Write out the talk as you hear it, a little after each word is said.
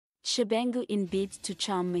Tshabangu in bid to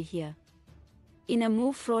charm Mahere. In a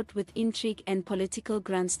move fraught with intrigue and political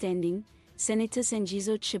grandstanding, Senator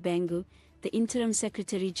Sengezo Tshabangu, the interim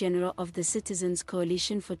Secretary-General of the Citizens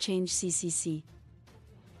Coalition for Change (CCC),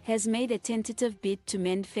 has made a tentative bid to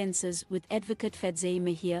mend fences with Advocate Fadzayi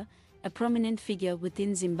Mahere, a prominent figure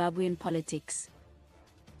within Zimbabwean politics.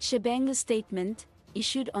 Tshabangu's statement,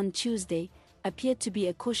 issued on Tuesday, appeared to be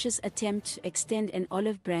a cautious attempt to extend an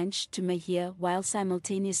olive branch to Mahere while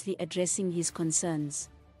simultaneously addressing his concerns.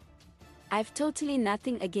 "I've totally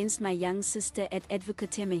nothing against my young sister at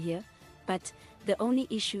Advocate Mahere, but the only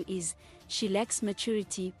issue is, she lacks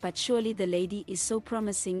maturity, but surely the lady is so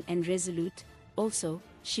promising and resolute. Also,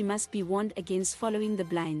 she must be warned against following the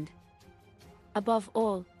blind. Above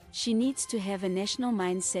all, she needs to have a national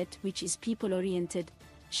mindset which is people-oriented,"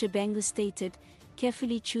 Tshabangu stated,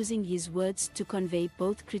 carefully choosing his words to convey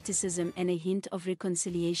both criticism and a hint of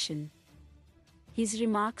reconciliation. His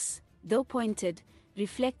remarks, though pointed,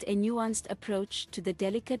 reflect a nuanced approach to the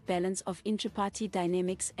delicate balance of intra-party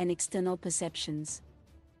dynamics and external perceptions.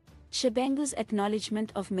 Tshabangu's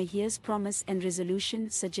acknowledgement of Mahere's promise and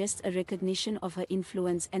resolution suggests a recognition of her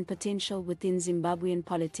influence and potential within Zimbabwean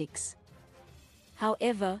politics.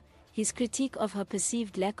 However, his critique of her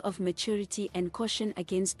perceived lack of maturity and caution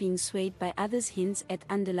against being swayed by others hints at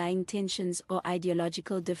underlying tensions or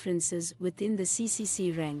ideological differences within the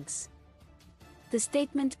CCC ranks. The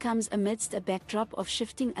statement comes amidst a backdrop of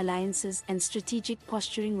shifting alliances and strategic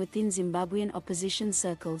posturing within Zimbabwean opposition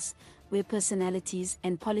circles, where personalities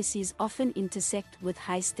and policies often intersect with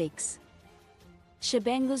high stakes.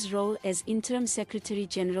 Tshabangu's role as interim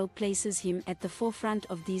Secretary-General places him at the forefront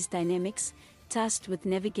of these dynamics, tasked with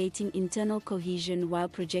navigating internal cohesion while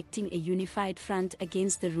projecting a unified front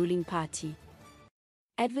against the ruling party.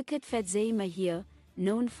 Advocate Fadzayi Mahere,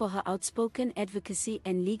 known for her outspoken advocacy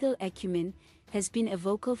and legal acumen, has been a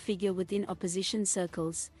vocal figure within opposition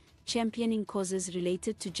circles, championing causes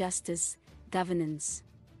related to justice, governance,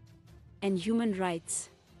 and human rights.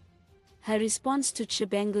 Her response to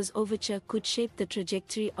Tshabangu's overture could shape the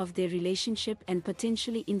trajectory of their relationship and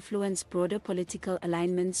potentially influence broader political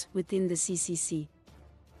alignments within the CCC.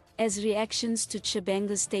 As reactions to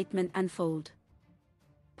Tshabangu's statement unfold,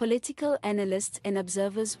 political analysts and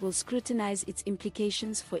observers will scrutinize its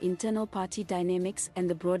implications for internal party dynamics and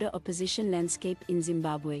the broader opposition landscape in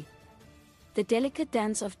Zimbabwe. The delicate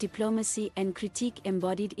dance of diplomacy and critique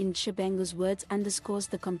embodied in Tshabangu's words underscores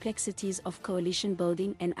the complexities of coalition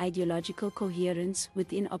building and ideological coherence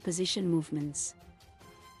within opposition movements.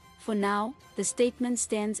 For now, the statement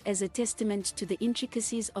stands as a testament to the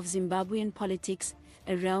intricacies of Zimbabwean politics,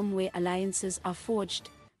 a realm where alliances are forged,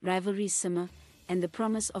 rivalries simmer, and the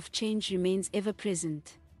promise of change remains ever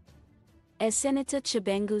present. As Senator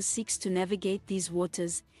Tshabangu seeks to navigate these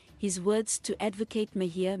waters, his words to Advocate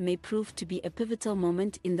Mahere may prove to be a pivotal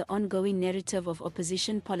moment in the ongoing narrative of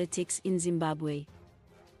opposition politics in Zimbabwe.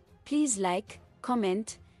 Please like,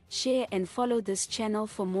 comment, share and follow this channel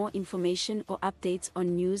for more information or updates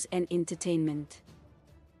on news and entertainment.